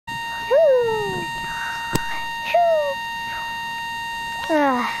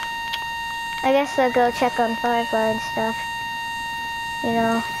I guess I'll go check on Firefly and stuff. You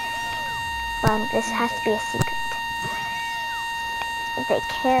know. But this has to be a secret. They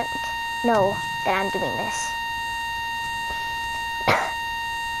can't know that I'm doing this.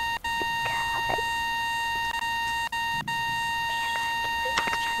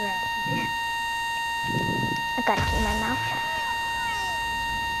 I gotta keep my mouth shut.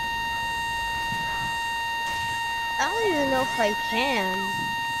 I don't even know if I can.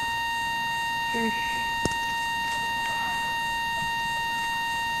 Do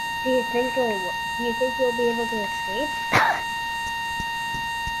you think you'll be able to escape?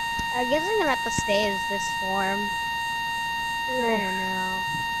 I guess I'm gonna have to stay as this form. I don't know.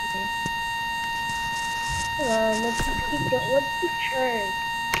 Let's just keep going. Let's keep trying.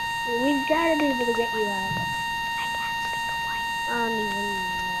 We've got to be able to get you out. I don't even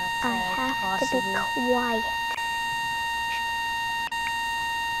know if I that's have possible. to be quiet.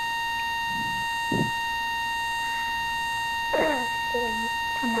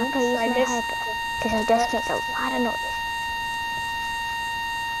 I'm not gonna use my head because I just make a lot of noise.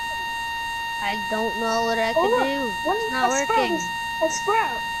 I don't know what I could do. It's not working. A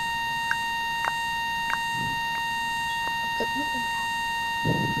sprout.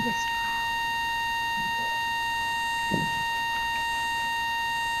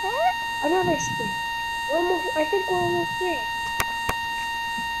 Another sprout. I think we're almost there.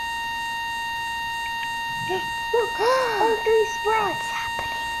 Look, all 3 sprouts. What's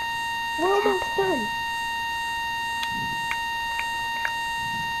happening? We're almost done.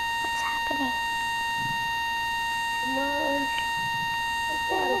 What's happening? Come on. I've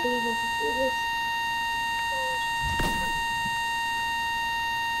got to be able to do this.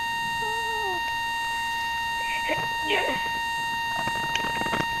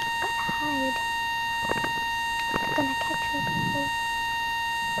 Gotta hide. They're gonna catch me, guys.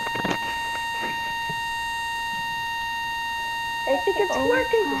 I think it's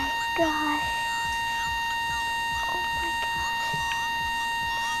working. Oh my gosh. Oh my gosh.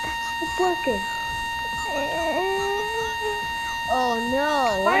 It's working. Oh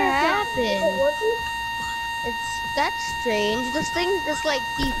no, what happened? That's strange. This thing's just like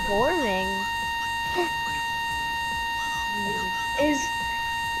deforming. Is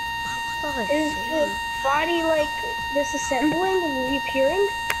the body like disassembling and reappearing?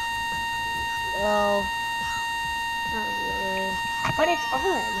 Oh, not really. But it's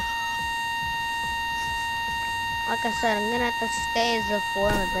on. Like I said, I'm gonna have to stay as a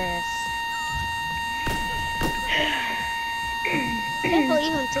form of this. I can't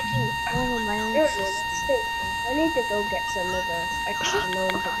believe I'm taking the form of my own sister. I need to go get some of the extra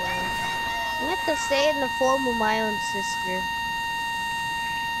gnomes again. I'm gonna have to stay in the form of my own sister.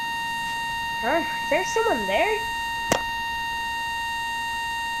 Huh? Is there someone there?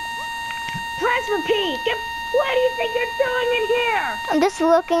 Plasma P! What do you think you're doing in here? I'm just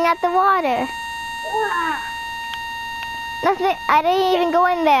looking at the water. Ah, Nothing. I didn't even go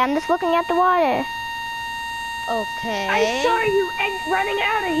in there. I'm just looking at the water. Okay. I saw you running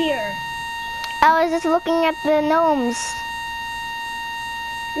out of here. I was just looking at the gnomes.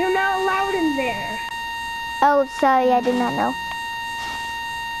 You're not allowed in there. Oh, sorry. I did not know.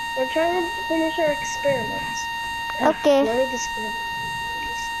 We're trying to finish our experiments. Okay. Let me just grab it.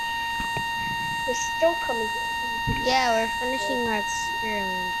 They're still coming. Yeah, we're finishing our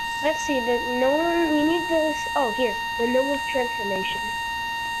experiments. Let's see, the gnome, we need this. Oh, here, the gnome of transformation.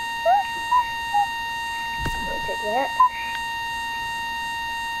 Take that.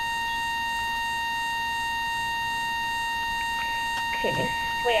 Okay,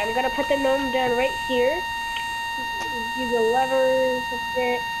 wait, I'm gonna put the gnome down right here. Use the levers a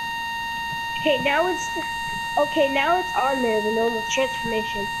bit. Okay, now it's on there, the gnome of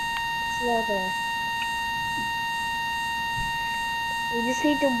transformation. It's now there. You just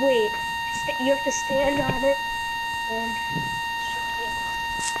need to wait. You have to stand on it and...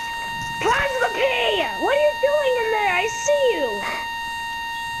 Plasma P! What are you doing in there? I see you!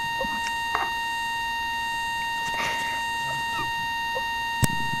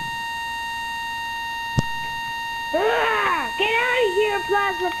 Ah! Get out of here,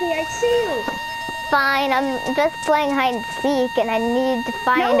 Plasma P! I see you! Fine. I'm just playing hide and seek, and I need to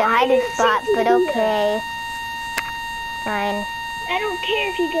find a hiding spot. But okay. Fine. I don't care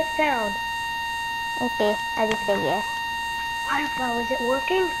if you get found. Okay. I just say yes. Firefly, is it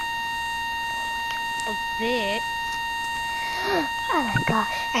working? A bit. Oh my gosh.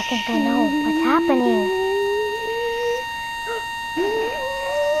 I think I know what's happening.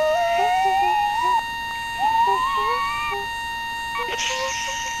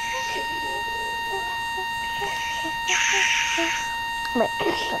 Wait.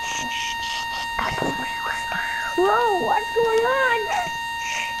 Whoa, what's going on?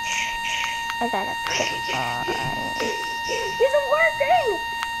 I gotta put on. Is it working?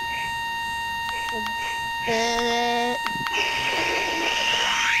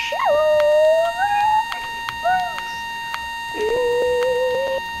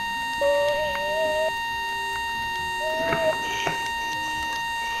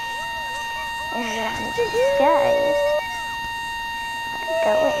 Now that I'm disguised, I'm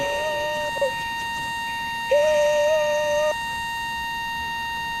going.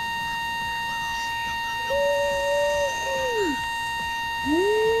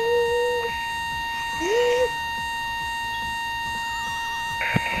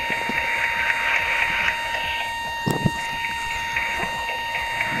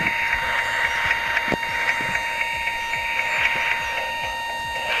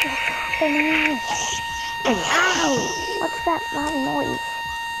 Happening? Ow! What's that loud noise?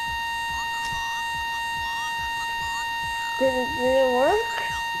 Did it work?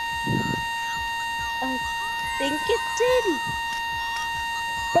 I think it did.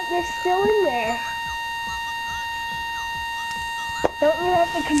 But you're still in there. Don't you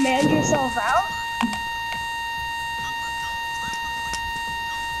have to command yourself out?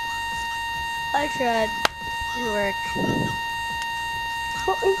 I tried. It worked.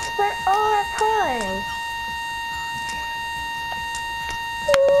 But we spent all that time.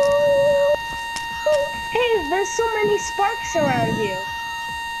 Hey, there's so many sparks around you.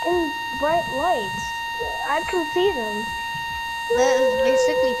 And bright lights. I can see them. That is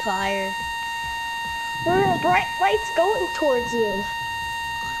basically fire. There are bright lights going towards you.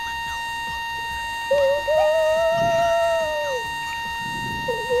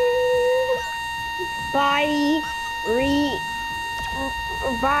 Body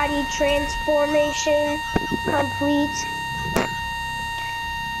body transformation complete.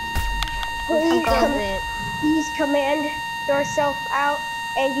 Please command yourself out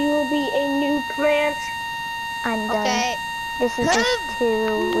and you will be a new plant. I'm done. Okay. This is just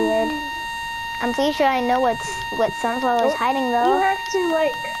too weird. I'm pretty sure I know what Sunflower is hiding You though. have to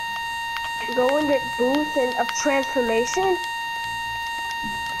like go in the booth of transformation.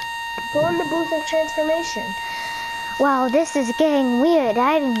 Go in the booth of transformation. Wow, this is getting weird.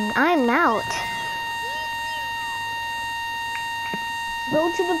 I'm out.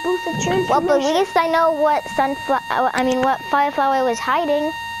 Go to the booth of transformation. Well, but at least I know what what Fireflower was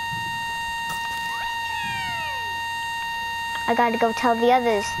hiding. I gotta go tell the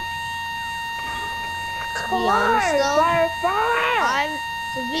others. To be honest though, Fireflower!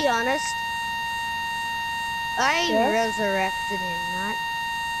 to be honest, I resurrected him, not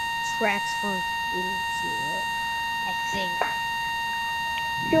transformed into it. I think.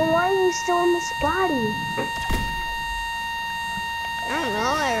 Then why are you still in this body? I don't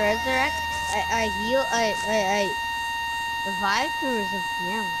know. I resurrect. I heal. I revive members of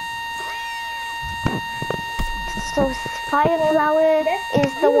family. So Fireflower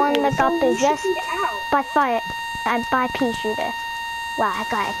is the one that got possessed by by Peashooter. Well, I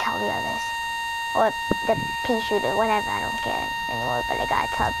gotta tell the others. Or the Peashooter, whatever, I don't care anymore, but I gotta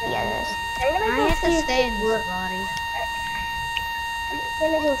tell the others. I have to stay in this body. I'm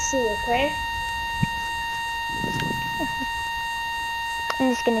gonna go see, okay? I'm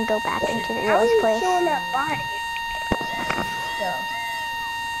just gonna go back into the How are Rose you place. still in that body? So.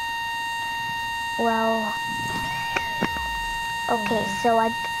 Well, okay, so I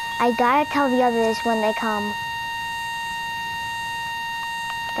gotta tell the others when they come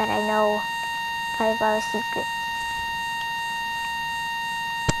that I know Fireflower's secret.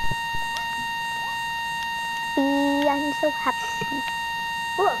 I'm so happy.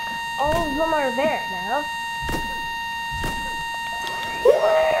 Look, all of them are there now.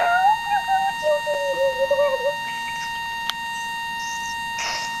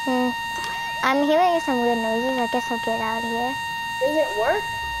 I'm hearing some weird noises. I guess I'll get out of here. Does it work?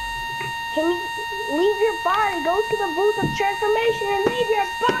 Can you leave your body, go to the booth of transformation and leave your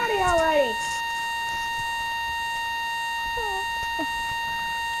body already?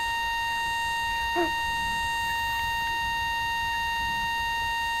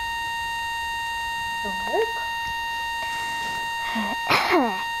 Don't work.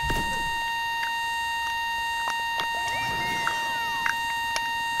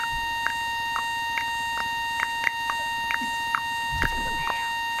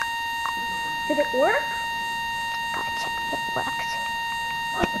 Did it work? Gotta check if it worked.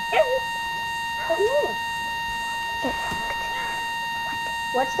 It worked.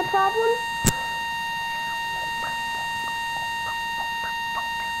 What's the problem?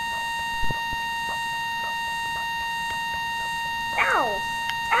 Ow!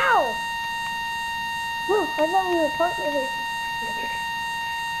 Ow! I thought we were partners.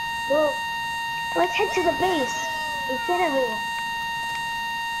 Well, let's head to the base. Let's get everyone.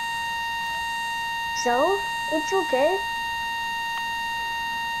 So, it's okay.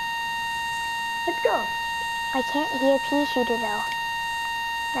 Let's go. I can't hear Peashooter though.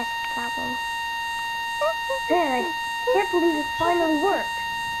 That's the problem. Man, I can't believe it finally worked.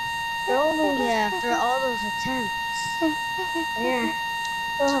 For all those, Yeah, after all those attempts. yeah.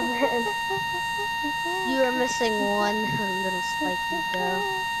 Oh man. You were missing one little spiky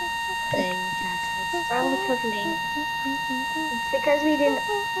thing, cactus. Probably cooking. It's because we didn't.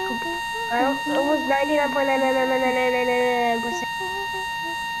 I don't. It was 99.9999999%.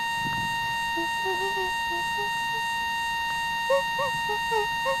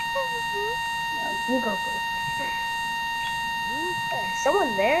 You go first.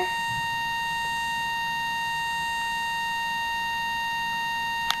 Someone there?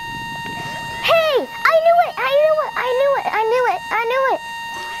 Hey! I knew it! I knew it! I knew it! I knew it! I knew it!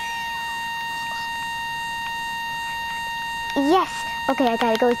 Yes! Okay, I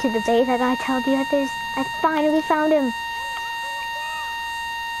gotta go to the base. I gotta tell the others. I finally found him.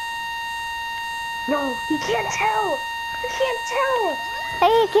 No, you can't tell. You can't tell.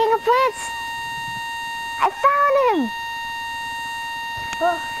 Hey, King of Plants! I found him!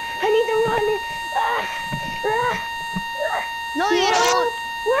 Oh, I need to run. No, you don't.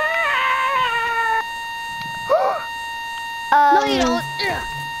 No, you don't.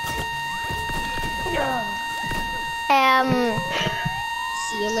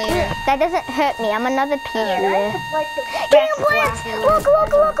 See you later. That doesn't hurt me. I'm another Peashooter. That's like the King of Plants! Look,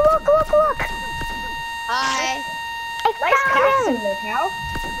 look, look, look, look, look! Hi. I Nice found costume him! there, pal.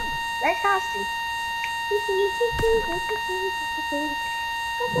 Nice costume.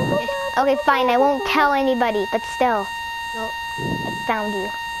 Okay, fine. I won't tell anybody, but still, No. I found you.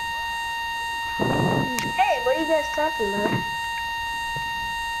 Hey, what are you guys talking about?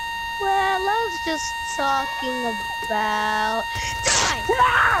 Well, I was just talking about.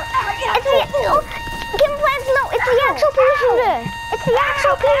 Die! It's the King of Plants, no, it's the actual Peashooter. It's the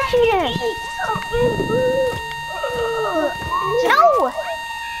actual Peashooter. No!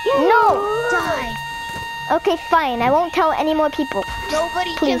 No! Die! Okay, fine. I won't tell any more people.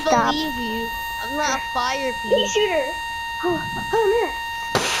 Nobody Please can stop. believe you. I'm not a fire Pea piece. shooter. Oh man.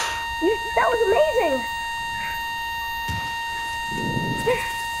 That was amazing.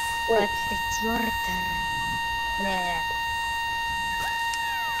 But it's your turn. Nah.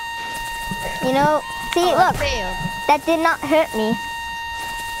 You know, see, Oh, I look, failed. that did not hurt me.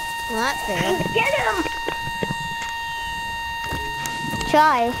 Well, that failed. Get him.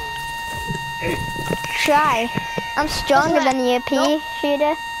 Try. Try. I'm stronger What's that? than you,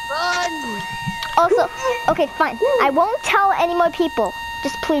 Peashooter. Run! Also, okay, fine. I won't tell any more people.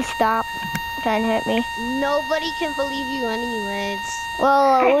 Just please stop trying to hurt me. Nobody can believe you anyways.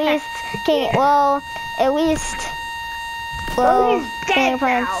 Well, at least King. Well, at least. Well, he's dead King of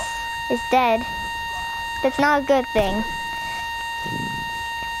Plants now. is dead. That's not a good thing.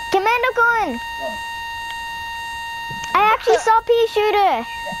 Commando gun! I actually saw Peashooter.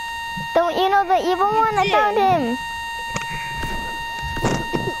 Don't you know the evil one? I found him.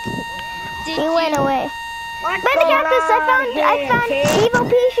 Did He you? went away. What's But the going cactus! I found kid? evil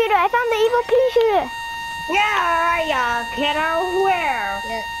Peashooter. I found the evil Peashooter. Yeah, kiddo. Where?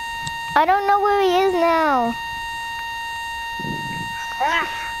 Yeah. I don't know where he is now. Ah,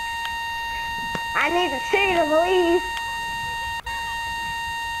 I need to see to believe.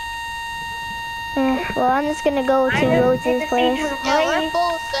 Well, I'm just gonna go I to just need Rose's to see place. to Yeah, we're believe.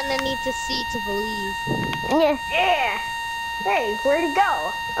 both gonna need to see to believe. Yeah, Yeah. Hey, where'd he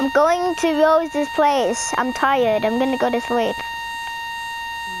go? I'm going to Rose's place. I'm tired. I'm gonna go to sleep.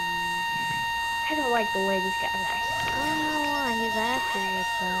 I don't like the way this guy's acting. I don't know why he's acting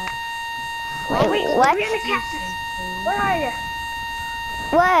like that. Wait, Wait, what? we're in the cactus. Where are you?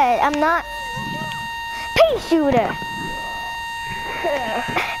 What? I'm not. Peashooter.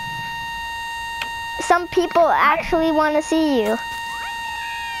 Some people actually want to see you.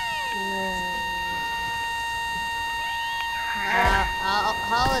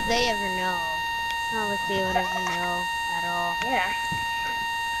 How would they ever know? It's not like they would ever know at all. Yeah.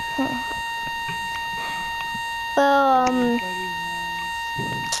 Well,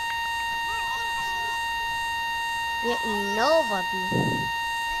 Yeah, nobody.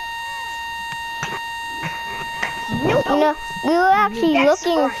 Nope. you know, we were actually That's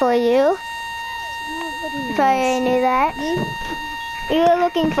looking right. for you. Nobody If I knew that. We were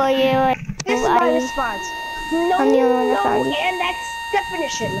looking for you. This is my response. No, I'm the only one that no, found you. and that's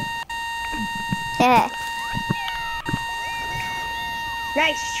definition. Yeah.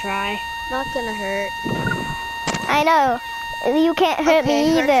 Nice try. Not gonna hurt. I know. You can't hurt me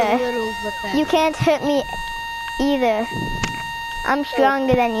hurts a either. little, but that. You can't hurt me either. I'm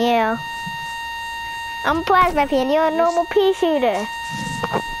stronger than you. I'm a plasma pea and you're a normal pea shooter.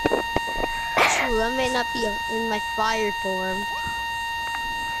 True, I may not be in my fire form.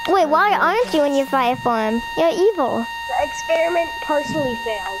 Wait, why aren't you in your fire form? You're evil. The experiment partially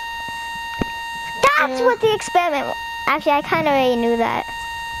failed. That's what the experiment. Actually, I kind of already knew that.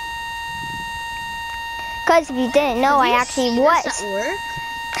 Cause if you didn't know, I actually was. Does that work?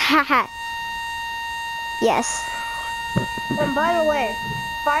 Haha. Yes. And by the way,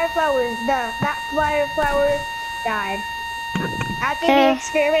 that fireflower died. After the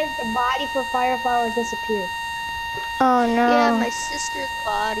experiment, the body for fireflower disappeared. Oh no. Yeah, my sister's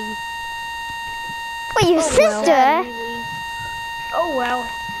body. Wait, your sister? Oh well.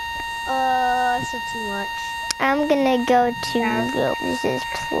 I said too much. I'm gonna go to Rose's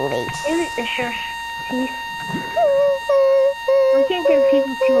place. Sure. We can't give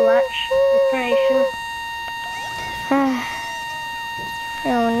people too much information.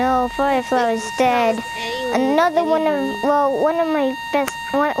 Oh no, Fireflower's dead. Another one of one of my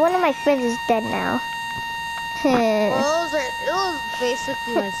friends is dead now. Well, it was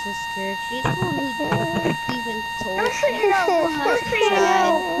basically my sister. She's the one who even told me. Just so you know,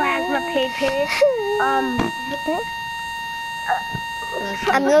 Plasma Pepe.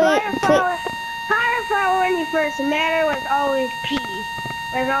 I'm really Fireflower when you first met her was always P.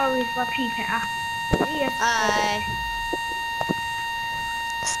 Was always a P path.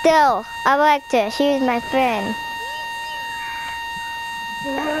 Still, I liked her. She was my friend.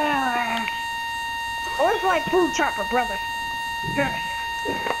 Always like food chopper, brother.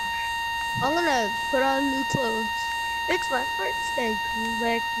 I'm gonna put on new clothes. It's my birthday. Come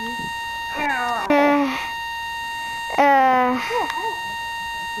back here.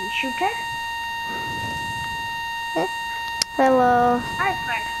 Peashooter? Hello. Hi,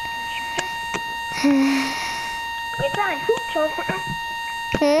 It's I, food chopper.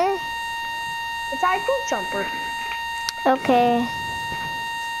 It's I, food chopper. Okay.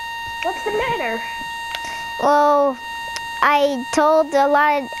 What's the matter? Well, I told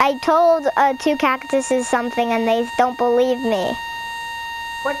two cactuses something and they don't believe me.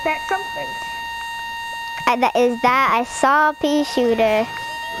 What's that something? I saw a pea shooter,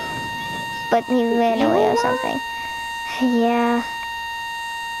 but he ran away or something. Yeah.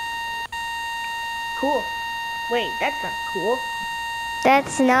 Cool. Wait, that's not cool.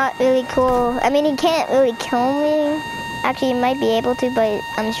 That's not really cool. I mean, he can't really kill me. Actually, he might be able to, but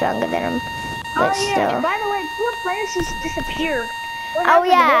I'm stronger than him. But yeah, still. and by the way, poor Francis disappeared. Oh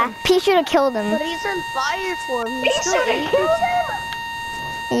yeah, Peashooter killed him. But he's on fire for me. Peashooter killed him?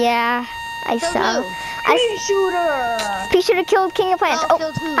 Yeah, I saw. Peashooter! Peashooter killed King of Plants.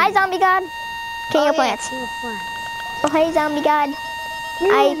 Killed who? Hi, Zombie God. King of Plants. King of Plants. Oh, hey, Zombie God.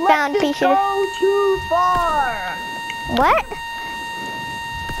 I found Peashooter. Go too far. What?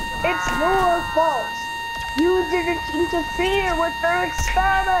 It's your fault. You didn't interfere with their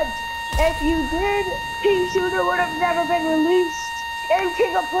experiment. If you did, Peashooter would have never been released, and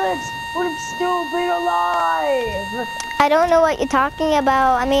King of Plants would have still been alive. I don't know what you're talking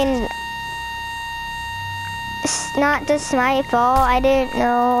about. I mean, it's not just my fault. I didn't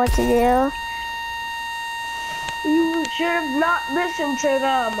know what to do. You should have not listened to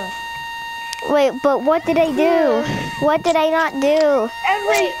them. Wait, but what did I do? What did I not do?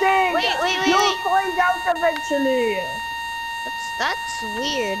 Everything. Wait. You'll find out eventually. That's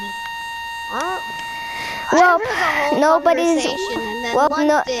weird. Well, I heard the whole nobody's. conversation, and then Well, one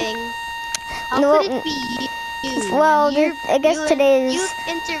no. thing. How No, could it be you? well, I guess today's. You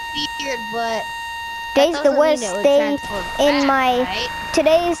interfered, but Today's the worst day in my. right?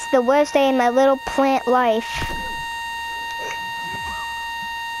 Today's the worst day in my little plant life.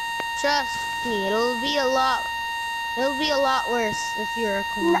 Trust me, it'll be a lot worse if you're a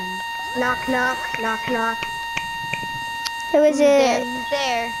clone. Knock, knock, knock, knock. Who is it? Who's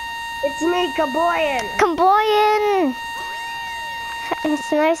there? It's me, Kaboyan. Kaboyan!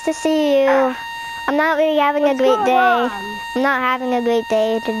 It's nice to see you. I'm not really having a great day. I'm not having a great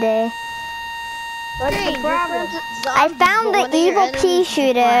day today. What's the problem? I found the evil pea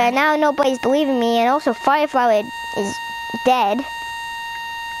shooter, and now nobody's believing me, and also Fireflower is dead.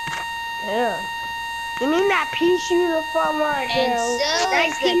 Yeah. You mean that pea shooter from like, And so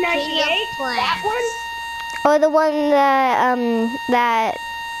is the 1998? That one? Or the one that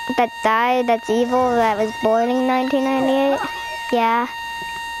that died, that's evil, that was born in 1998? Yeah.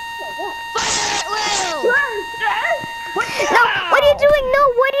 What the No, what are you doing? No,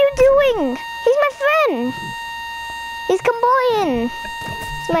 what are you doing? He's my friend. He's Kaboyan.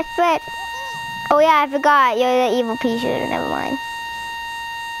 He's my friend. Oh yeah, I forgot. You're the evil pea shooter. Never mind.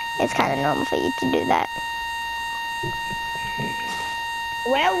 It's kind of normal for you to do that.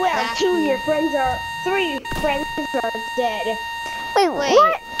 Well, Exactly. 3 friends are dead. Wait,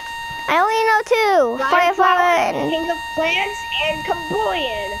 what? I only know 2. Fireflower and... King of Plants, and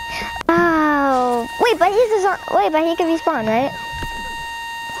Kamboyan. Oh. Wait, but he can respawn, right?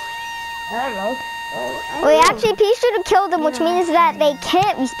 I don't know. Wait, actually, Peashooter killed him, which means that they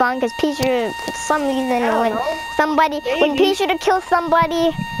can't respawn because Peashooter, for some reason, when Peashooter kills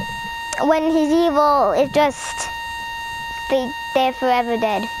somebody, when he's evil, it just they're forever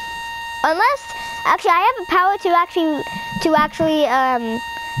dead. Unless, actually, I have a power to actually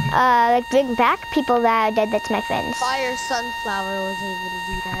like bring back people that are dead. That's my friends. Fire Sunflower was able to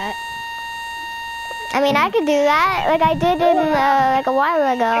do that. I mean, I could do that, like I did in like a while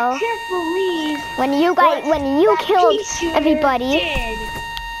ago. I can't believe when you killed everybody. did.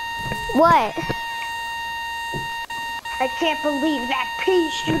 What? I can't believe that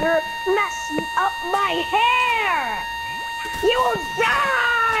Peashooter messed up my hair. You will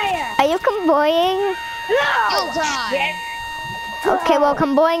die. Are you Kamboying? No. You'll die. Yes. Okay, well,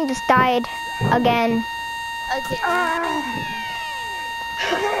 Kamboying just died again. Again.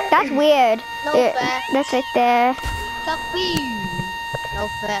 That's weird. No Yeah, fair. that's right there. Kapee. No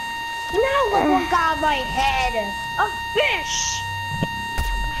fair. Now look what got my head. A fish.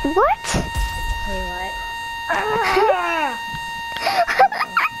 What? Hey, what? Ah.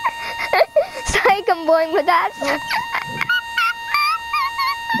 Sorry, Kamboying, but that's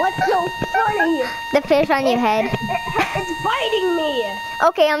What's so funny? the fish on your head. It's biting me.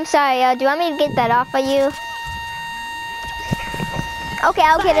 Okay, I'm sorry. Do you want me to get that off of you? Okay,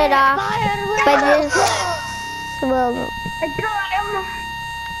 I'll get it off. But this will. I got him.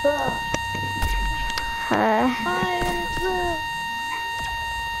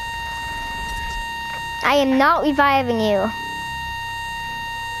 I am not reviving you.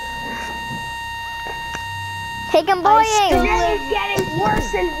 Hey, Kamboying! Today is getting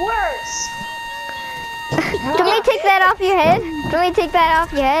worse and worse. Do me take that off your head? Do me take that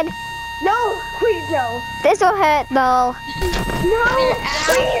off your head? No, please no. This will hurt though. No,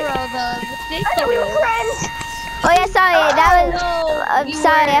 please. Afro, though. I know we're friends. Oh yeah, sorry. That was. No, I'm you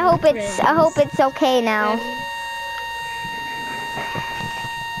sorry. I weren't hope it's okay now.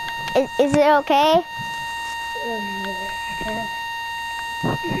 Is it okay?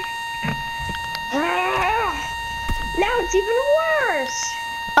 Now it's even worse.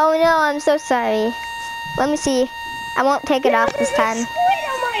 Oh no, I'm so sorry. Let me see. I won't take it off this time. There's a squid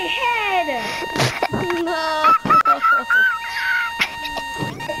on my head. No.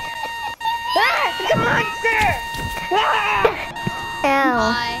 Ah, it's a monster. Ah. Ow.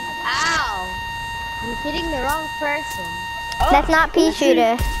 Ow. I'm hitting the wrong person. That's not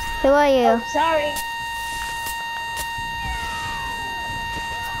Peashooter. Who are you? Oh, sorry.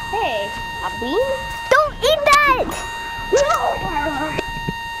 Hey, a bean? Don't eat that! No.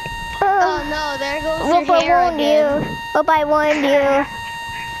 Oh no, there goes your Whoop, I hair warned again. you. Hope I warned you.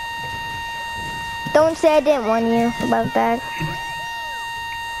 Don't say I didn't warn you about that.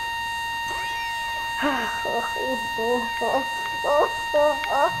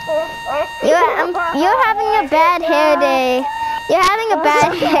 You're having a bad hair day. You're having a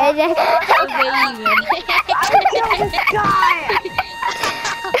bad hair day.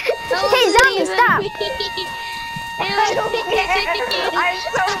 Hey, zombie, stop! I don't care. I'm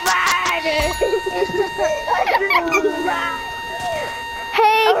so mad.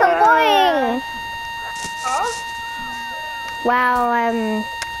 Hey, Kamboying! Huh? Wow,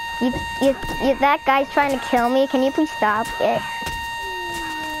 that guy's trying to kill me. Can you please stop it?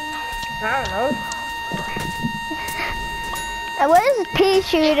 I don't know. What is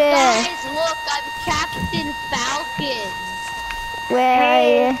Peashooter? Guys, look, I'm Captain Falcon. Where are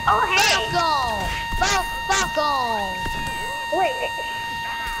you? Oh, hey. Falcon. Wait.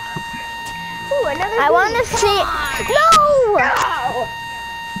 Ooh, another I want to see. No! No!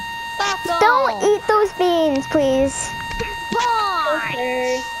 Falcon. Don't eat those beans, please.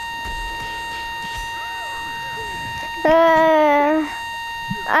 Okay.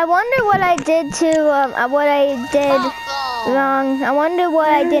 I wonder what I did to what I did wrong. I wonder what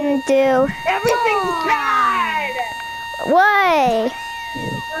I didn't do. Everything's bad! Why?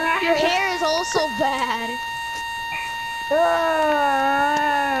 Your hair is also bad.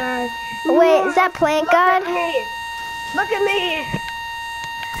 Wait, is that Plant God? Look at me!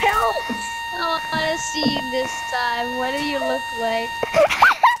 Help! I want to see you this time. What do you look like?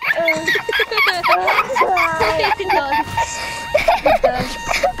 It does.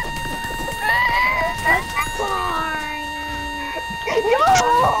 No!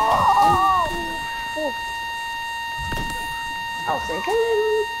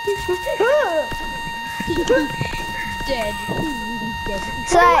 Dead.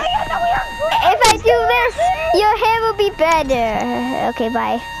 So if I do this, your hair will be better. Okay,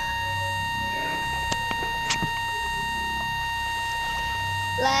 bye.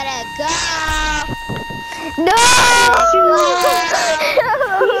 Let it go. No!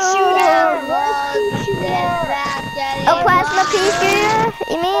 A plasma pea shooter?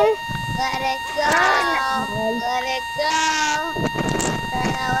 You mean? Let it go. Let it go.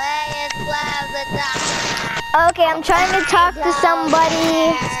 Turn away its plasma. Okay, I'm trying to talk to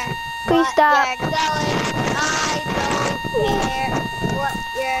somebody. Please stop. You're going, I don't care what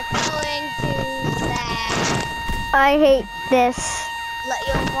you're going to say. I hate this. Let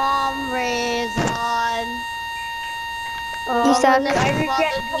your mom raise on. You suck. I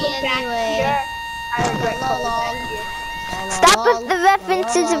regret coming back here. I regret coming Long. back here. Stop with the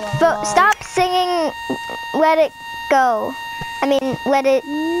references of stop singing Let It Go. I mean, let it,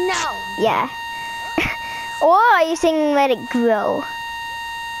 No. yeah. Or are you singing Let It Grow?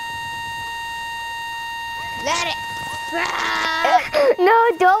 Let it grow. No,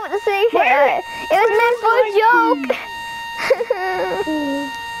 don't sing it. It was meant for a joke.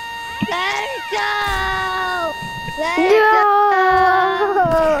 Let it go. Let it No.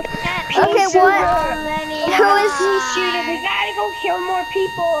 go. Okay, what? Who is Peashooter? We gotta go kill more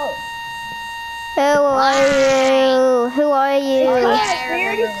people. Who are you? Who are you? Because we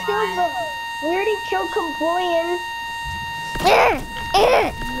already killed them. We already killed Comboyan.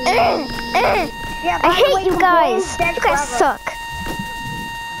 Yeah, I hate you guys. Dead You guys forever. suck.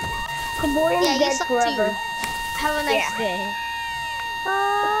 Comboyan's Yeah, you dead suck forever. too. Have a nice day.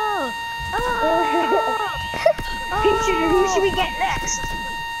 Oh. Peashooter, who should we get next?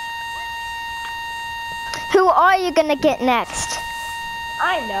 Who are you gonna get next?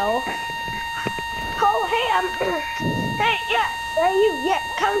 I know. Oh, hey, hey, yeah, you, yeah,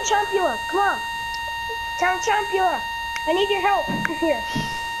 Count Champula, come on. Count Champula, I need your help here.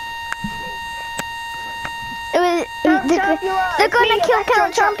 It was. Count They're Champula, gonna it's me, kill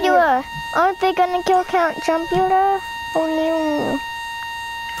Count Electro Champula. Aren't they gonna kill Count Champula? Oh no.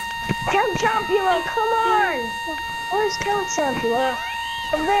 Count Champula, come on. Where's Count Champula?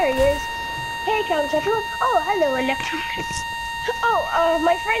 Oh, there he is. Hey, Count Champula. Oh, hello, Electro. Oh,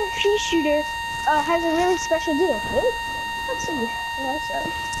 my friend Peashooter has a really special deal. Really? Let's see.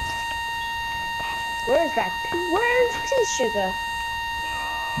 Where's that? Where's Peashooter?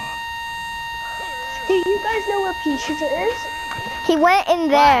 Do you guys know where Peashooter is? He went in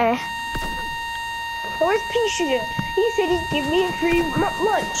there. Where's Peashooter? He said he'd give me a free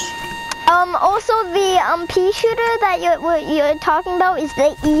lunch. Also the pea shooter that you're talking about is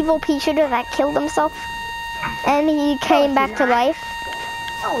the evil pea shooter that killed himself, and he came back to life.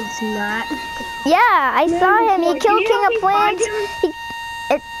 No, it's not. Yeah, I saw him. He killed King of Plants.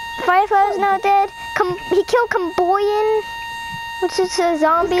 Firefly is now dead. He killed Comboyan, which is a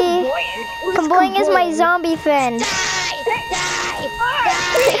zombie. Comboyan is my zombie friend. Die! Die!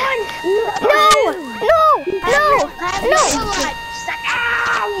 No! No! No! No!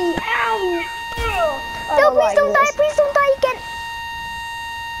 Ow! Ow! No, please don't die! Please don't die again!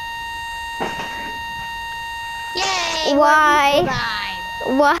 Yay! Why?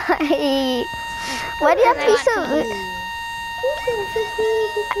 More Why? Why do you have to be so?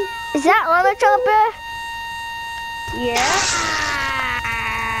 Is that Armor Chopper? Yeah.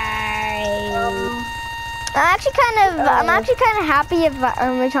 I'm actually kind of happy if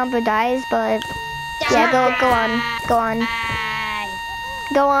Armor Chopper dies, but yeah, go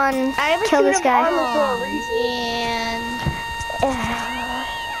on, kill this guy. And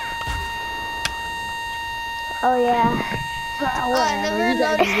Oh yeah. I never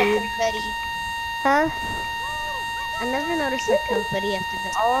noticed the confetti. Huh? I never noticed the confetti after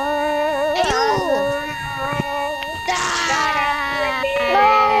that.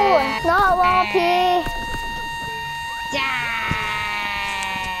 No, not Lumpy.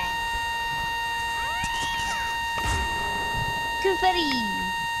 Confetti.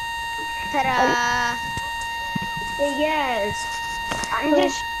 Ta-da! Yes. I'm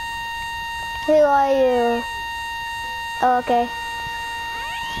just. Who are you? Oh, okay.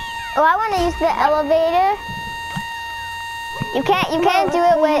 Oh, I want to use the elevator. You can't do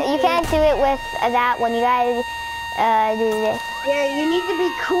it with that one. You gotta do this. Yeah, you need to be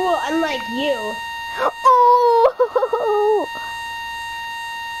cool, unlike you. Oh!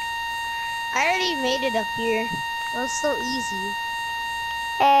 I already made it up here. It was so easy.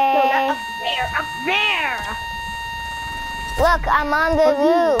 Hey. No, not up there. Up there. Look, I'm on the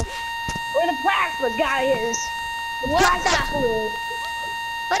roof. Where the plasma guy is. What Plasma the? fool.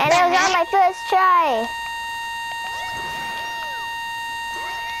 What And the it was heck? on my first try.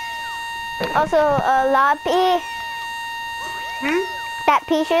 Also, Lappy, Hmm? that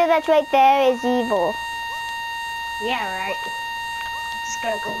Peashooter that's right there is evil. Yeah, right. Just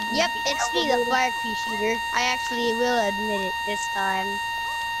gotta go. Yep, it's me, the fire pea shooter. I actually will admit it this time.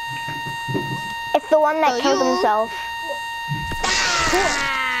 It's the one that So killed you- himself.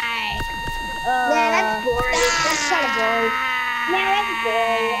 Die! Yeah, that's boring. That's kind of boring. Die! Yeah, that's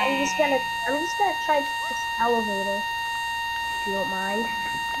boring. I'm just gonna try this elevator, if you don't mind.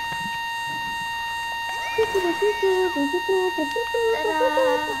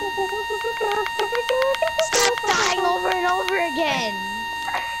 Stop dying over and over again!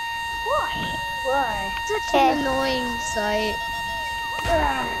 Why? Why? Such Yeah. an annoying sight.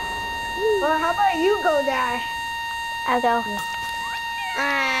 Well, how about you go die? I'll go.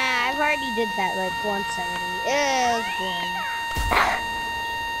 I've already did that like once already. It was boring.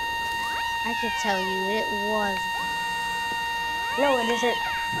 I can tell you, it was. No, it isn't.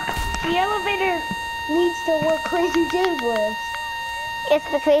 The elevator needs to where Crazy Dave lives. It's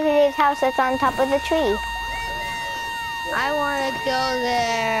the Crazy Dave's house that's on top of the tree. I want to go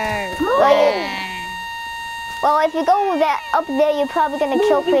there. Well, if you go up there, you're probably gonna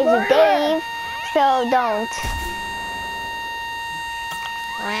kill Crazy Dave. So don't.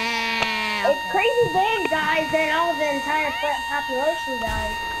 Wow. If Crazy Dave dies, then all the entire population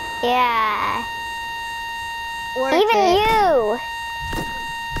dies. Yeah. Worth Even it. you.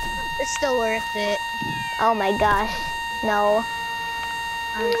 It's still worth it. Oh my gosh. No.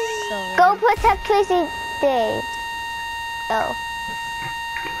 I'm so. Go protect Crazy Dave. Oh.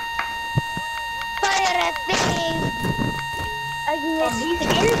 Fire thing. He's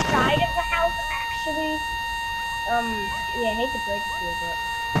inside of the house, actually. Yeah, I hate to break it to you, but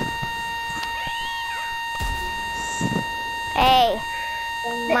Hey.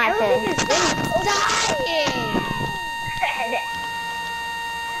 the My turn. elevator's really close. Dying.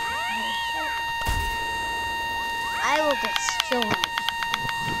 I will destroy.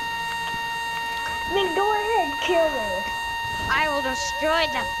 I mean, go ahead, kill me. I will destroy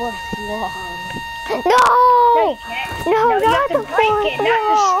the fourth wall. No! No, you can't. No, No, you have not to the break fourth it, not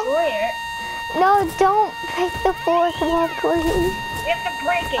wall. destroy it. No, don't break the fourth wall, please. You have to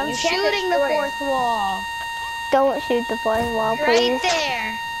break it. I'm You can't shooting the destroy it. fourth wall. Don't shoot the fourth wall, Right please.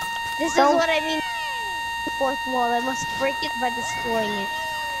 there. This Don't- is what I mean. The fourth wall. I must break it by destroying it.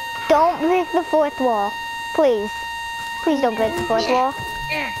 Don't break the fourth wall. Please. Please don't break the fourth wall.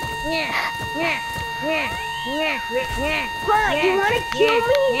 But you want to kill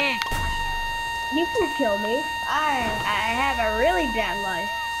me? You can kill me. I have a really bad life.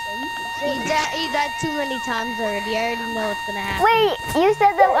 So you can kill me. You died too many times already. I already know what's gonna happen. Wait, you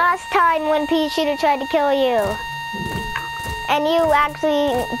said the last time when Peashooter tried to kill you. And you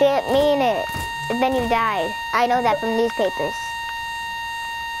actually didn't mean it. And then you died. I know that from newspapers.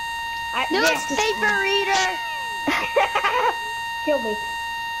 Newspaper reader. Kill me.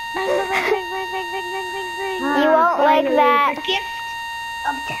 Bang, bang, bang, bang, bang, bang, bang, bang, bang. You won't like Finally, that. The gift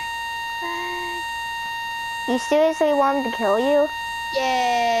of death. Bang. You seriously want him to kill you?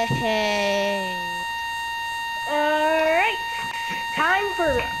 Yay. Alright. Time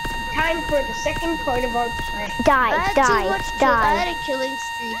for the second part of our plan. I Die, had too die, much I die. had a killing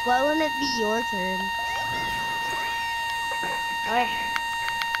streak. Why wouldn't it be your turn? Alright.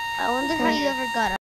 I wonder how you ever got